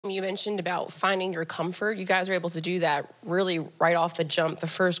You mentioned about finding your comfort. You guys were able to do that really right off the jump. The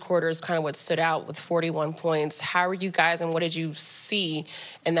first quarter is kind of what stood out with 41 points. How are you guys, and what did you see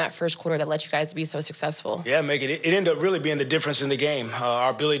in that first quarter that let you guys be so successful? Yeah, Megan, it ended up really being the difference in the game.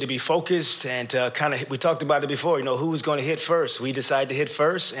 Our ability to be focused and we talked about it before, who was going to hit first. We decided to hit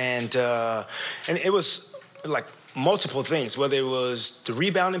first, and it was like multiple things, whether it was the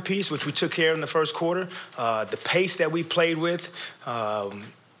rebounding piece, which we took care of in the first quarter, the pace that we played with,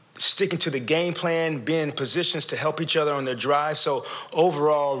 sticking to the game plan, being in positions to help each other on their drive. So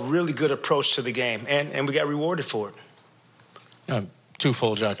overall, really good approach to the game, and we got rewarded for it.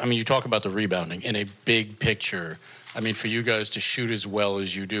 Twofold, Jacque. I mean, you talk about the rebounding in a big picture. I mean, for you guys to shoot as well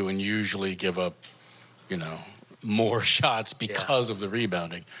as you do and usually give up, more shots because of the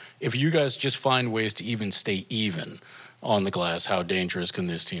rebounding. If you guys just find ways to even stay even on the glass, how dangerous can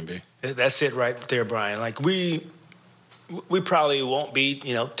this team be? That's it right there, Brian. Like, we probably won't be,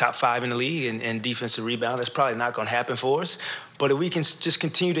 top 5 in the league in defensive rebound. That's probably not going to happen for us. But if we can just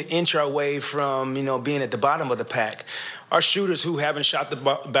continue to inch our way from, being at the bottom of the pack, our shooters who haven't shot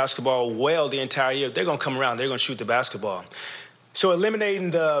the basketball well the entire year, they're going to come around. They're going to shoot the basketball. So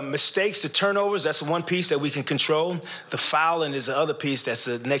eliminating the mistakes, the turnovers, that's one piece that we can control. The fouling is the other piece that's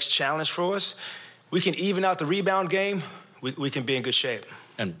the next challenge for us. We can even out the rebound game. We can be in good shape.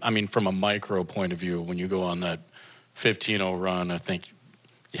 And, I mean, from a micro point of view, when you go on that 15-0 run, I think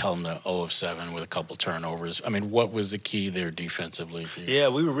you held them to 0 of 7 with a couple turnovers. I mean, what was the key there defensively for you? Yeah,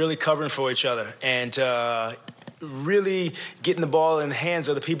 we were really covering for each other and really getting the ball in the hands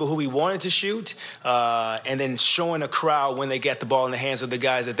of the people who we wanted to shoot and then showing a crowd when they get the ball in the hands of the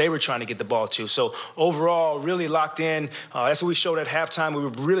guys that they were trying to get the ball to. So overall, really locked in. That's what we showed at halftime. We were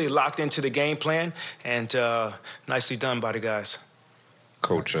really locked into the game plan, and nicely done by the guys.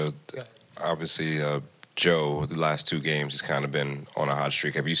 Coach, obviously, Joe, the last 2 games, has kind of been on a hot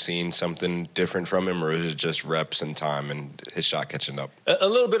streak. Have you seen something different from him, or is it just reps and time and his shot catching up? A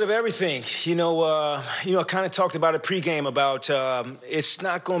little bit of everything. I kind of talked about it pregame about it's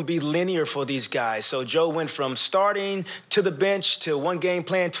not going to be linear for these guys. So Joe went from starting to the bench to one game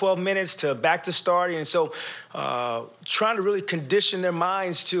playing 12 minutes to back to starting. And so trying to really condition their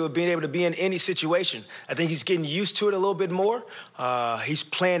minds to being able to be in any situation. I think he's getting used to it a little bit more. He's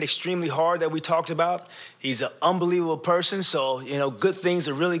playing extremely hard that we talked about. He's an unbelievable person, so, good things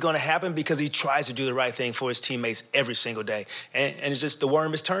are really going to happen because he tries to do the right thing for his teammates every single day. And it's just the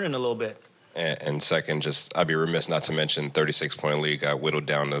worm is turning a little bit. And second, I'd be remiss not to mention 36-point lead got whittled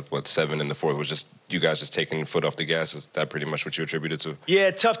down to, 7 in the fourth. Was just you guys just taking the foot off the gas? Is that pretty much what you attributed to?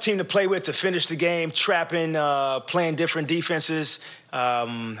 Yeah, tough team to play with to finish the game, trapping, playing different defenses.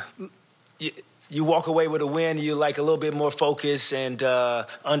 You walk away with a win, you like a little bit more focus and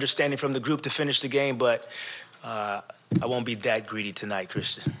understanding from the group to finish the game, but I won't be that greedy tonight,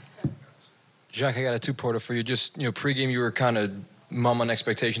 Christian. Jacque, I got a two-parter for you. Just, pregame you were kind of mum on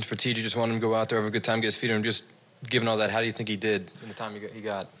expectations for TJ. Just wanted him to go out there, have a good time, get his feet on him. Just given all that, how do you think he did in the time he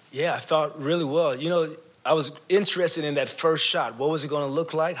got? Yeah, I thought really well. I was interested in that first shot. What was it going to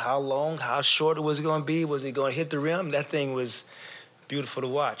look like? How long? How short was it going to be? Was he going to hit the rim? That thing was beautiful to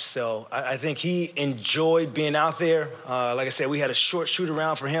watch. So I think he enjoyed being out there. Like I said, we had a short shoot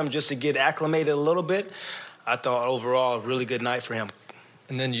around for him just to get acclimated a little bit. I thought overall, a really good night for him.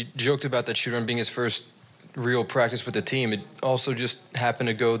 And then you joked about that shoot around being his first real practice with the team. It also just happened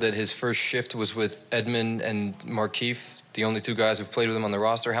to go that his first shift was with Edmond and Markieff, the only 2 guys who've played with him on the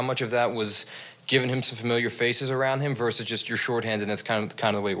roster. How much of that was giving him some familiar faces around him versus just your shorthand, and that's kind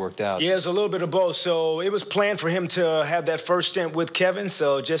of the way it worked out? Yeah, it's a little bit of both. So it was planned for him to have that first stint with Kevin,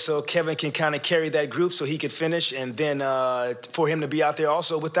 so Kevin can kind of carry that group so he could finish, and then for him to be out there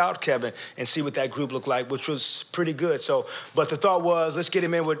also without Kevin and see what that group looked like, which was pretty good. So, but the thought was, let's get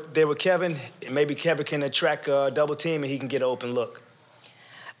him in there with Kevin. Maybe Kevin can attract a double team and he can get an open look.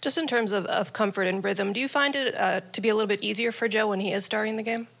 Just in terms of comfort and rhythm, do you find it to be a little bit easier for Joe when he is starting the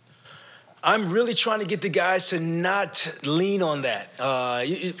game? I'm really trying to get the guys to not lean on that.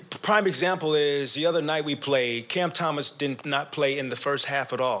 Prime example is the other night we played, Cam Thomas did not play in the first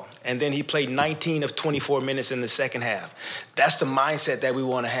half at all. And then he played 19 of 24 minutes in the second half. That's the mindset that we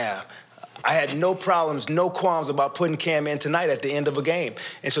want to have. I had no problems, no qualms about putting Cam in tonight at the end of a game.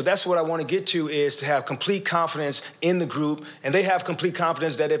 And so that's what I want to get to, is to have complete confidence in the group. And they have complete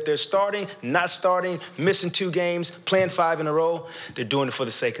confidence that if they're starting, not starting, missing 2 games, playing 5 in a row, they're doing it for the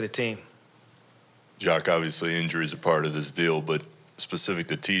sake of the team. Jacque, obviously injuries are part of this deal, but specific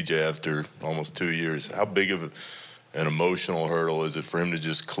to TJ after almost 2 years, how big of an emotional hurdle is it for him to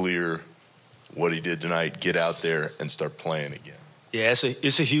just clear what he did tonight, get out there, and start playing again? Yeah,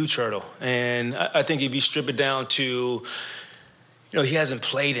 it's a huge hurdle. And I think if you strip it down to, You know, he hasn't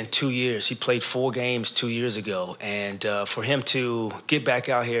played in 2 years. He played 4 games 2 years ago. And for him to get back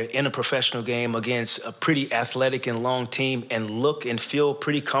out here in a professional game against a pretty athletic and long team and look and feel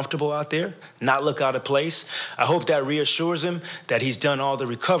pretty comfortable out there, not look out of place, I hope that reassures him that he's done all the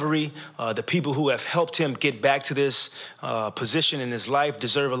recovery. The people who have helped him get back to this position in his life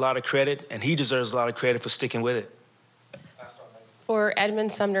deserve a lot of credit, and he deserves a lot of credit for sticking with it. For Edmund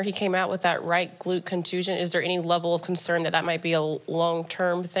Sumner, he came out with that right glute contusion. Is there any level of concern that that might be a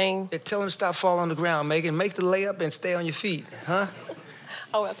long-term thing? Yeah, tell him to stop falling on the ground, Megan. Make the layup and stay on your feet, huh?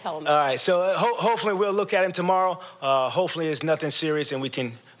 Oh, I'll tell him. All right, so hopefully we'll look at him tomorrow. Hopefully it's nothing serious and we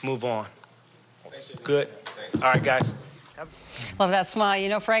can move on. Good? All right, guys. Love that smile. You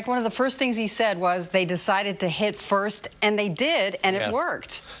know, Frank, one of the first things he said was they decided to hit first, and they did, and it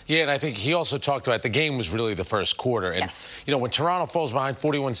worked. Yeah, and I think he also talked about the game was really the first quarter. And, yes. You know, when Toronto falls behind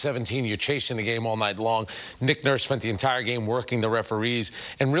 41-17, you're chasing the game all night long. Nick Nurse spent the entire game working the referees.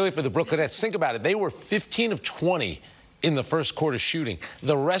 And really for the Brooklyn Nets, think about it. They were 15 of 20 in the first quarter shooting.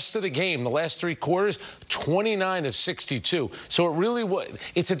 The rest of the game, the last 3 quarters, 29 of 62. So it really was,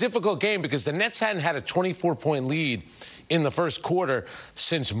 it's a difficult game because the Nets hadn't had a 24-point lead in the first quarter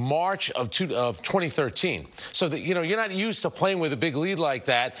since March of 2013. So that, you know, you're not used to playing with a big lead like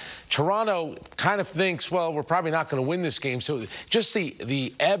that. Toronto kind of thinks, well, we're probably not going to win this game. So just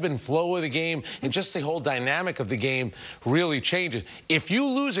the ebb and flow of the game and just the whole dynamic of the game really changes. If you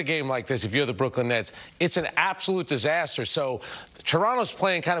lose a game like this, if you're the Brooklyn Nets, it's an absolute disaster. So Toronto's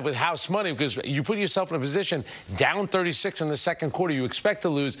playing kind of with house money because you put yourself in a position down 36 in the second quarter. You expect to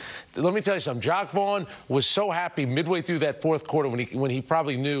lose. Let me tell you something. Jacque Vaughn was so happy midway through that fourth quarter when he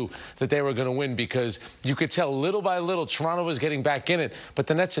probably knew that they were going to win because you could tell little by little Toronto was getting back in it. But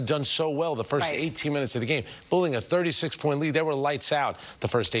the Nets had done so well the first 18 minutes of the game, building a 36-point lead. They were lights out the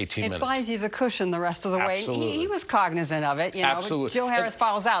first 18 minutes. It buys you the cushion the rest of the way. Absolutely. He was cognizant of it, you know. Absolutely. But Joe Harris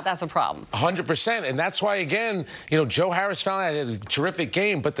fouls out. That's a problem. 100%. And that's why, again, you know, Joe Harris found out he had a terrific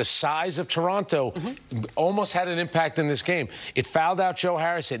game, but the size of Toronto almost had an impact in this game. It fouled out Joe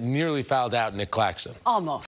Harris. It nearly fouled out Nick Claxton. Almost.